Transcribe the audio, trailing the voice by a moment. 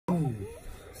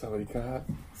สวัสดีครับ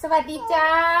สวัสดีจ้า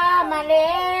มาแ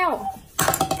ล้ว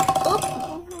อุ๊บ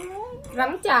หลั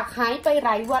งจากหายไปหล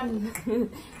ายวัน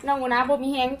น้องนะบ่มี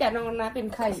แห้งแต่น้องนะเป็น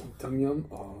ไข่ต้มย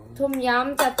ำต้มย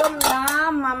ำจะต้มย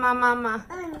ำมา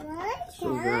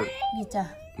ดีจ้ะ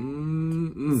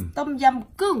ต้มย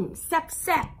ำกุ้งแ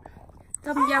ซ่บ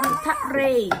ต้มยำทะเล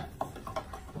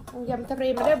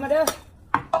มาเด้อ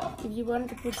if you want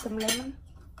to put some lemon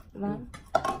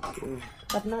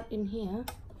but not in here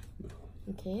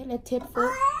okay let's taste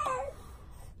first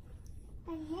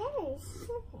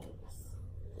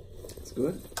it's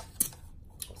good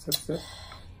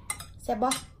แซ่บบ่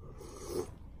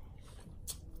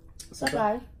แซ่บไร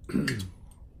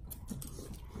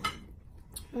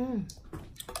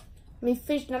มี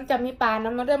ฟิชน้ำจับมีปลาน้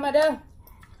ำมาเด้อ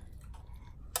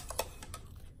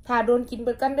ถ้าโดนกินเ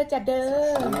บิดกันได้จะเด้อ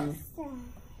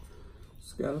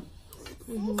scallop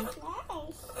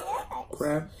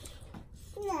crab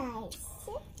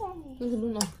นี่คือลู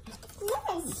กน้อง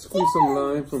squeeze some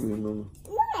lime from you mama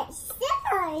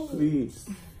please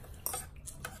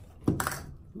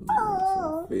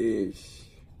fish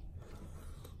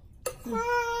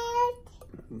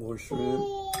more shrimp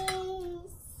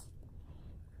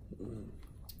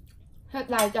เฮ็ด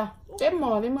ไรจ้ะเจ็บหม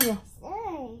อได้มั้ย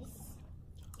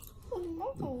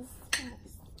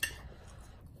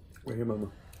Right here, Mama.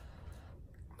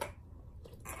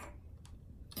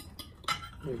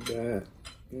 Like that.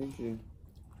 Thank you.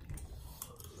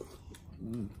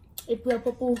 ไอ้เปลือก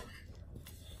ปู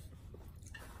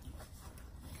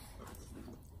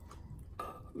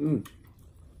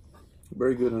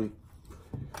Very good, honey.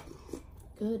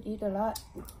 Good. Eat a lot.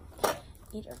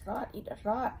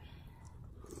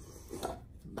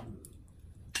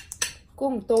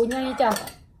กุ้งตัวใหญ่จ้ะ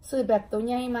ซื้อแบบตัวใ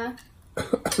หญ่มา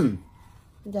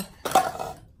จ้ะ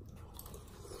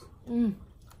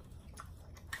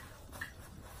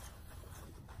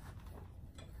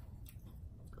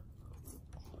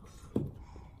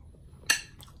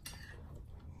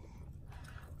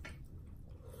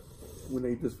We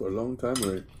ate this for a long time,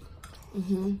 right?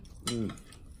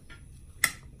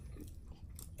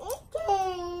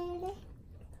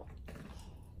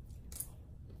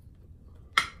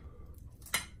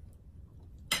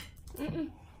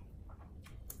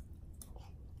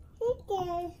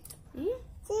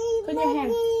 Put your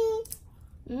hand.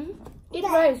 Eat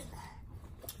rice.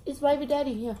 It's right with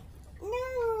daddy here. No,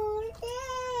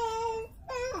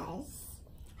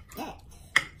 that's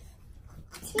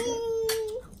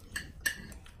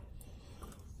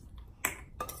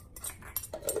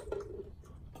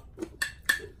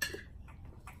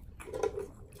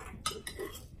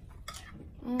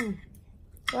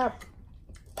Yep.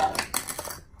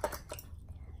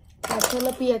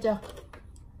 Tilapia จ้ะ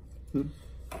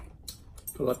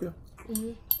Tilapia?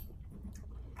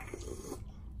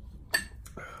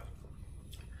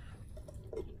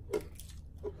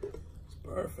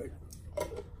 Perfect.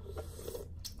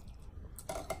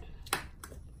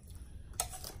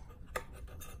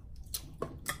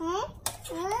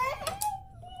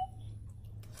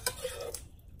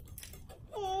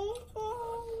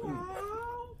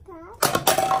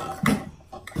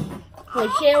 Hồi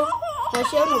xeo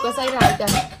หนูก็ใส่หลายจ้ะ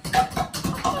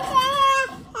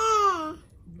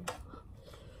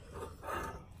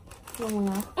ลง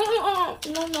นะ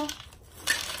no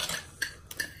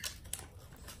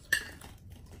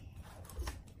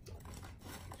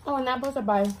เอาน้ำพอส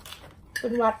บายเป็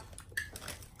นหวัด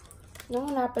น้อง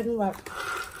นาเป็นหวัด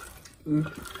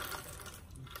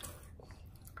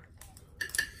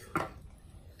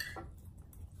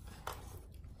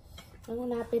น้อง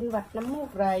นาเป็นหวัดน้ำมู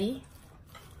กไหล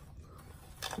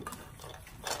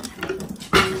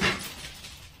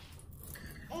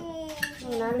น้อ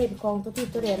งนาเล่นของตัวที่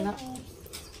ตัวเรียนแล้ว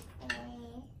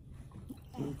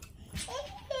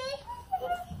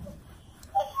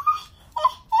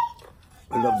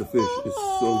I love the fish. It's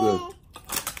so good.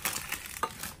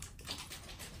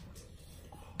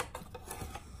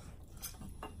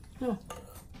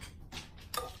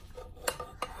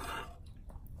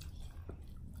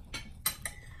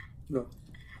 No.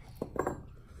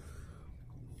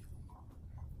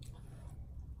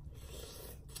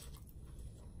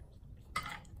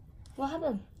 What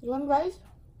happened? You want rice?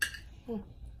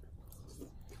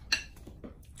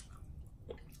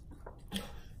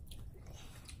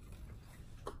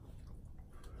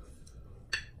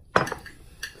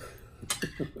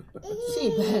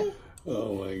 Oh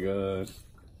my god.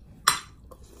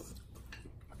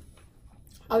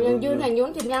 เอายังยืนไหนยืน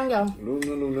ถึงยังเดี๋ยว No.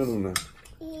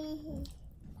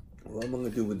 What am I gonna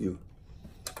do with you?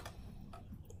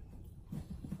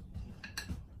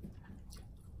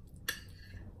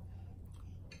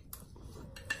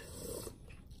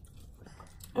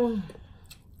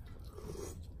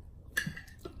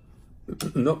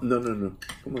 No, no, no, no.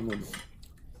 Come on, Mama.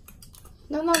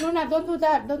 No, no, Luna, don't do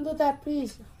that. Don't do that,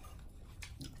 please.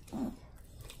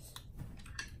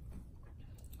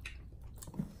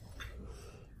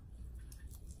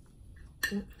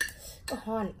 Oh,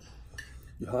 hot.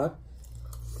 You hot?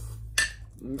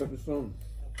 You got the sun.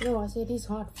 No, I said this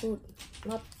hot food,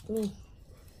 not me.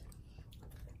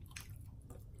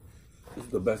 This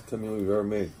is the best tummy we've ever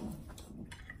made.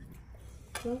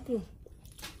 Thank you.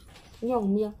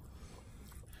 Nhồng miệng.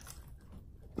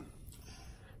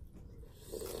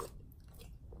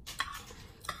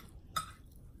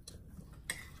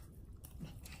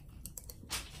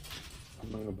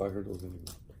 I'm not gonna buy her those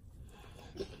anymore.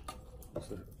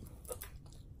 That's it.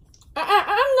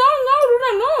 No, no,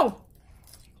 Luna, no.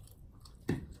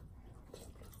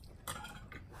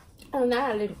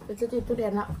 Nè, lên, tôi tôi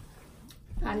đèn ạ.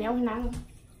 Nhéo cái nắng.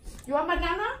 You want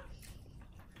banana?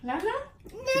 Banana?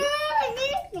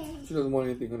 She doesn't want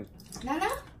anything, honey. Nana?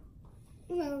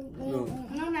 No.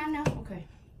 No, Nana. Okay.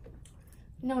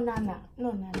 No, Nana.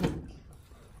 No, Nana.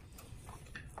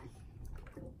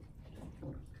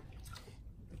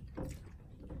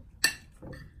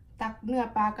ตักเนื้อ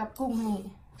ปลากับกุ้งให้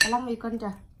กำลังมีก่อนจ้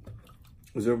ะ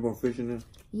Is there more fish in there?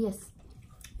 Yes.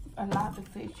 A lot of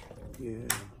fish. Yeah.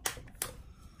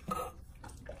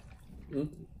 Mm?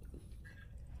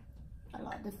 A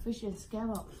lot of fish and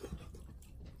scallop.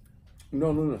 No,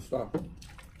 no, no, stop.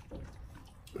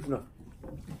 No.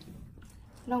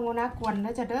 น้องโมนากวนน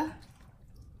ะจ๊ะเด้อ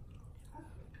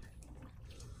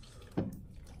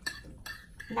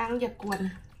นั่งอย่ากวน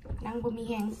นั่งบ่มี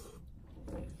แฮง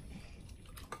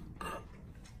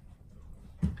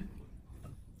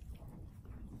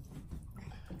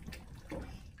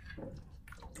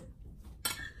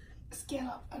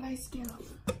Scallop, I like scallop.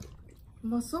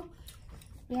 More soup?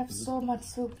 We have so much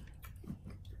soup.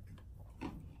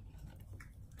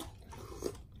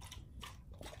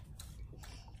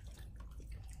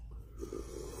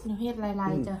 หนูเฮ็ดลา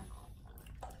ยๆจ้ะ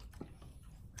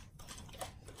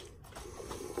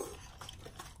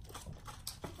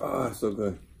Ah, so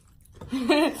good.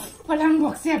 พลังบ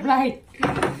อกเสียบไหล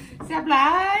เสียบไหล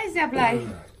เสียบไหล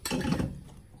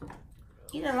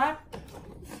อีตลอด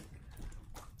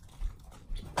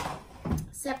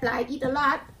เสียบไหลอีตลอ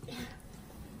ด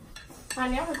อัน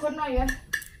นี้เป็นคนหน่อยกัน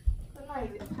คนหน่อย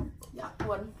อยากก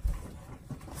วน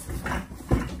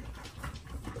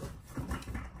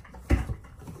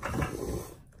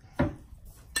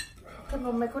ขน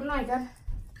มไปคนหน่อยกัน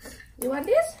You want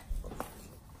this?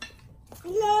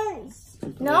 Yes.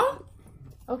 No?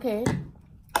 Okay.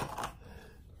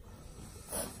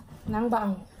 นั่งเบา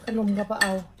ขนมก็เบา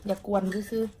อย่ากวน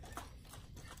ซื้อ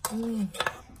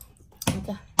นี่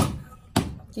จ้ะ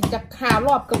จิจักหาร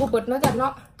อบกับบุเบิดเนาะจ้ะเนา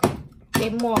ะเต็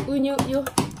มหม้อเยอะอยู่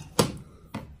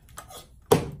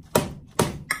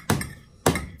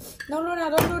น้องลูน่า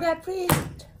don't do that please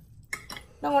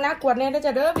น้องน่ากวนเนี่ยเด้อจ้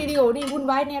ะเด้อวิดีโอนี่วุ่น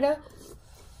วายเนี่ยเด้อ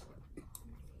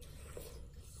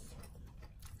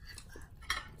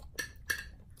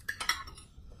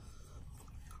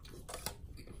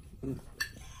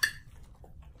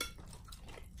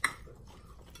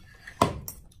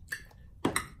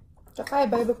จะใกล้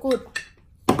ใบมะกรูด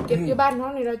เก็บอยู่บ้านน้อ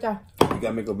งนี่เราจ้ะ You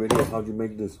gotta make a video. How'd you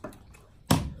make this?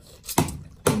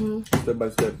 Step by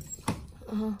step.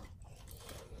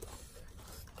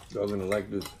 Y'all gonna like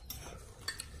this.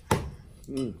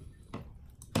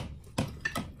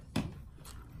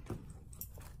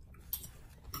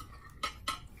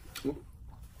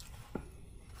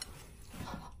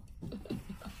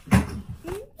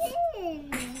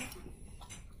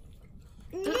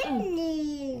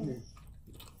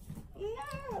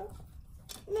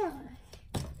 No.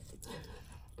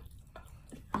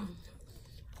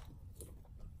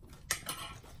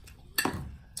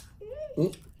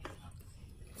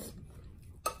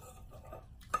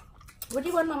 What do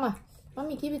you want, Mama?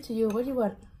 Mommy, give it to you. What do you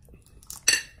want?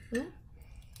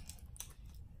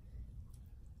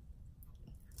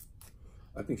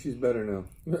 I think she's better now.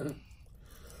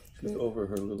 She's over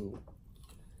her little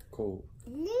cold.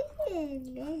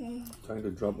 Trying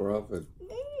to drop her off at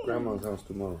Grandma's house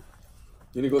tomorrow.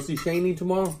 You gonna go see Shani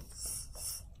tomorrow?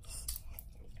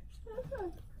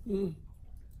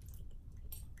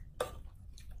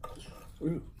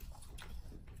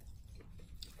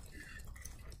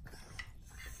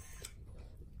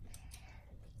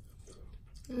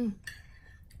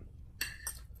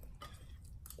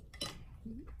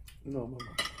 No, Mama.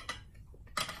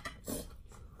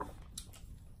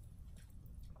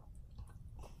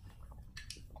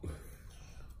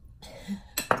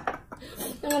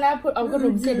 I'm gonna put เอาขน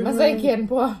มเส้นมาใส่เขียน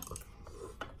พอ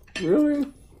Really?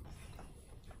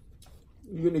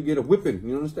 you're gonna get a whipping.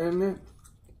 You understand that?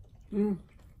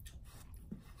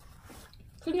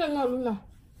 ขึ้นยังไงลูกนะ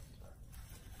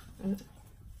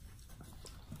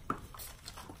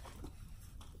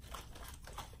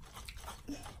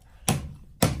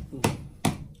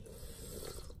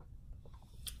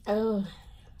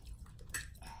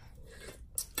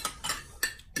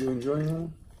You enjoying that?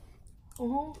 โอ้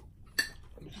โห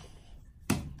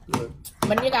Good.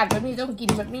 บรรยากาศแบบนี้ต้องกิน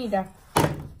แบบนี้จ้ะ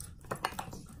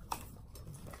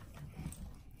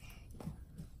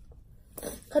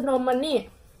ขนมมันนี่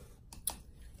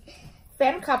แฟ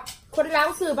นคลับคนล้าง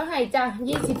ซื้อมาให้จ้ะ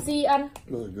24 อัน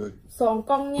Really good. 2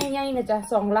 กล่องใหญ่ๆนะจ้ะ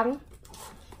2 ลัง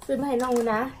ซื้อมาให้น้อง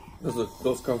นะ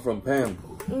Those come from Pam.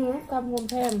 คำคุณ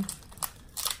แพม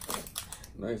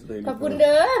Nice lady. ขอบคุณเ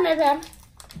ด้อแม่แพม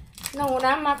น้องน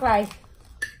ะมักไร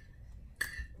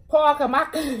พ่อกับมัก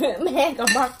แม่กับ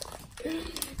มัก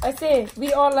I say we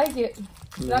all like it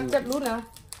รักจัดรู้นะ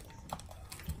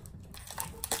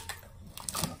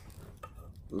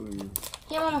เ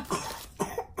ฮียมา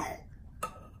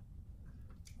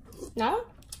เนาะ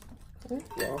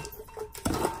Wow.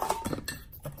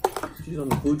 She's on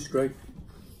the food strike.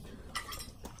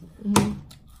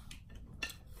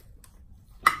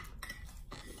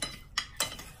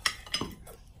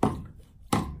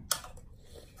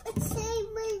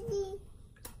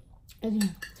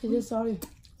 She said sorry.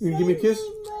 You gonna give me a kiss?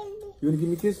 You gonna give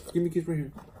me a kiss? Give me a kiss right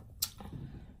here.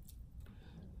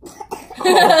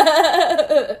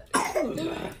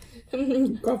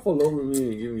 Cough all over me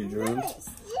and give me germs.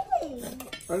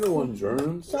 I don't want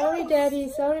germs. Sorry, Daddy.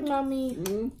 Sorry, Mommy.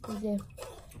 Okay.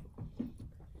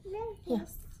 Yeah.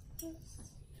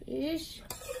 Fish.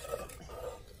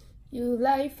 You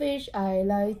like fish. I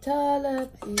like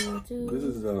tilapia too. This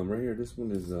is right here. This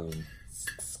one is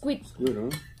Squid. squid,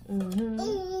 huh?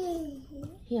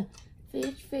 Here.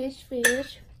 Fish.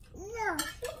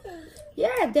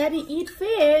 Yeah, Daddy eat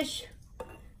fish.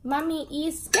 Mommy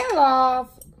eat scallop.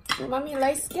 Mommy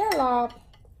like scallop.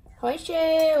 หอยเช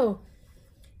ลล์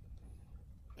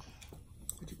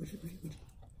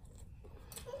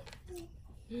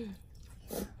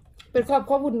เป็นครอบค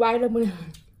รัววุ่นวายเลยมึง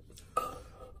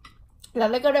แ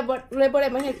ล้วก็เลยบ่ได้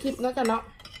มาเห็นคลิปเนาะจ้ะเนาะ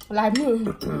หลายมือ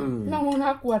น้องน่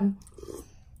ากวน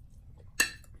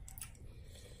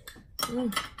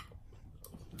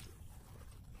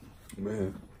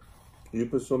Man, you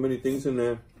put so many things in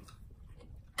there,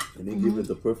 and they give it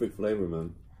the perfect flavor, man.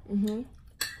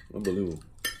 Unbelievable.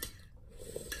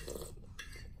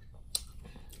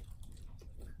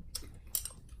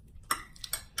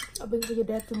 I'll bring for your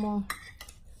dad tomorrow.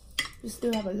 You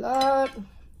still have a lot.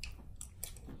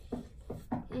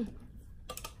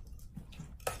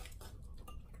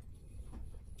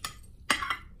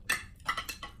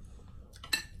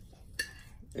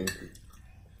 Thank you.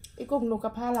 ไอ้กุ้งนก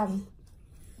กับผ้าลัง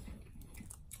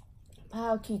ผ้าเ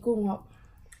อาขี้กุ้งออก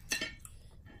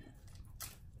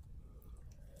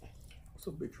It's a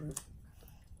big shrimp.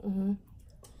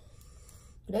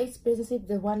 They expensive.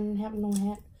 The one have no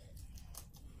head.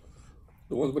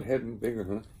 The ones with head bigger,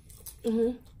 huh?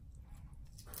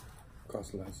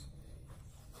 Cost less.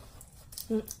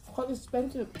 Quite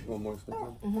expensive. One more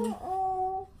expensive.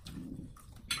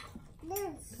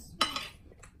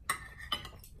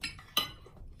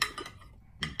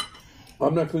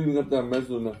 I'm not cleaning up that mess,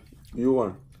 Luna. You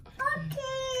are.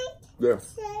 Okay. There.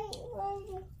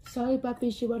 Sorry, Papi.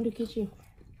 She want to kiss you.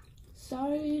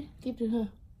 Sorry. Give to her.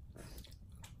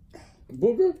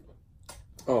 Booger?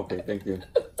 Oh, okay, thank you.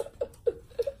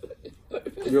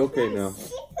 You're okay now.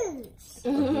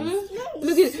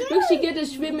 Look, she get a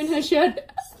shrimp in her shirt.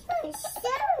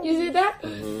 You see that?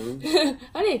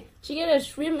 Honey, she get a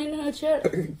shrimp in her shirt.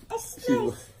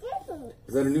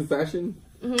 Is that a new fashion?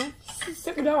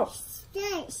 Check it out.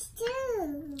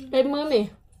 Hey, mommy.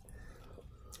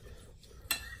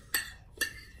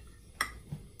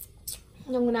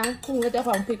 ยังนะคุณก็จะห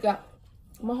อมพริกอะ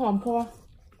มาหอมพอ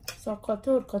สอขอโท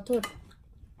ษ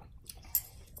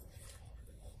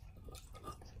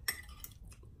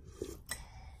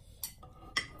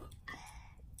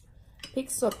พริก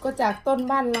สดก็จากต้น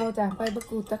บ้านเราจ้ะใบมะ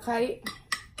กรูดตะไคร้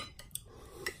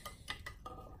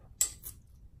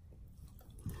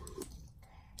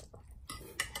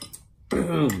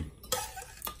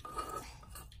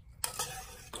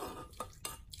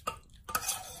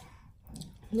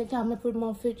Next time I put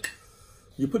more fish.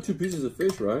 You put 2 pieces of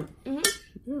fish, right?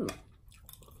 Yeah.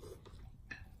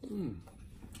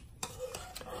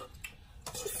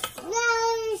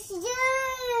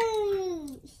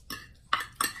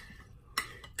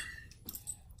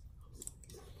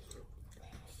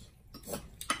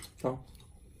 Oh.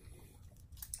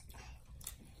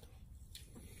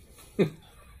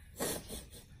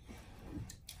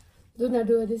 Luna,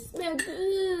 do this. Smell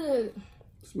good.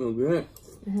 Smell good.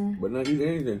 But not eat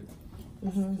anything.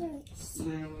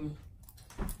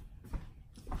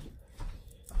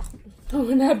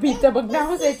 Luna beat the bag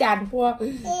now say chan po.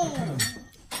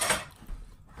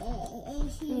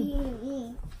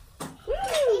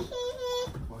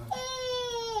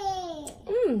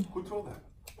 Who told that?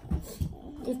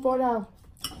 It's for now.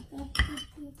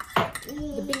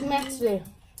 The Big Macs there.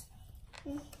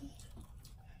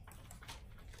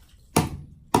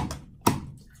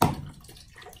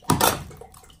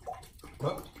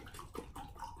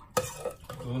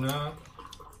 Luna,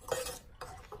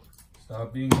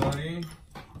 stop being naughty.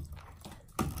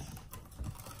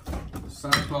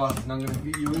 Santa Claus is not going to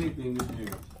give you anything this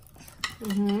year.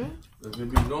 There's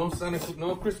going to be no Santa Claus,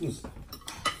 no Christmas.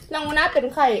 น้องนะเป็น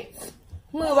ไข่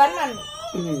มือวันนั้น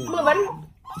มือวัน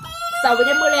เสาร์ไป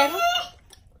ยังมือแรง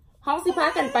ห้องสิพา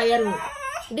กันไปกัน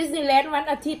ดิสนีย์แลนด์วัน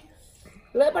อาทิตย์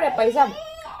เลยไม่ได้ไปซ้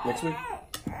ำ Next week?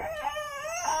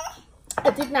 อ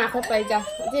าทิตย์หน้าค่อยไปจ้ะ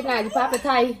อาทิตย์หน้าจะพาไปไ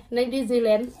ทยในดิสนีย์แล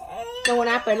นด์น้อง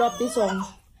นะไปรอบที่ 2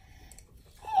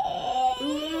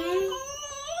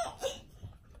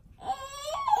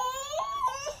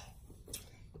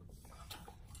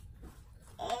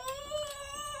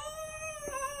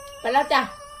ไปแล้วจ้ะ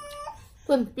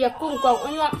ฝุ่นเปียกกุ้งกล่องอ้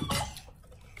วน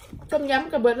ต้มย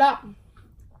ำกระเบิดแล้ว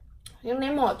ยังใน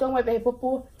หม้อจ้องไว้ไปพบ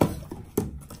ปู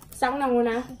สั่งน้อง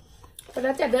นะไปแ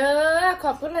ล้วจ้ะเด้อข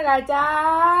อบคุณหลายๆจ้า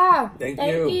Thank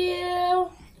you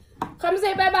Come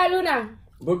say bye bye Luna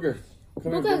Booker.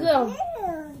 Come Booker here, girl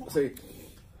Say.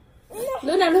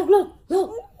 Luna look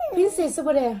Princess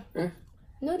over there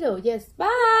Noodle yes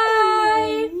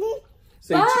bye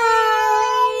Say bye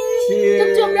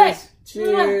cheers. จุ๊บๆเลย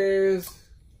Cheers.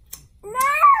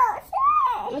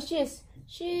 Cheers.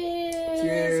 Cheers.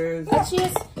 Cheers.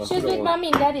 Cheers. Oh, Cheers with mommy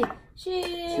and daddy.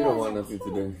 Cheers. She don't want nothing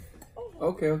today.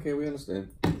 Okay, we understand.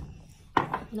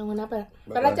 No,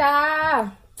 ไปแล้วจ้า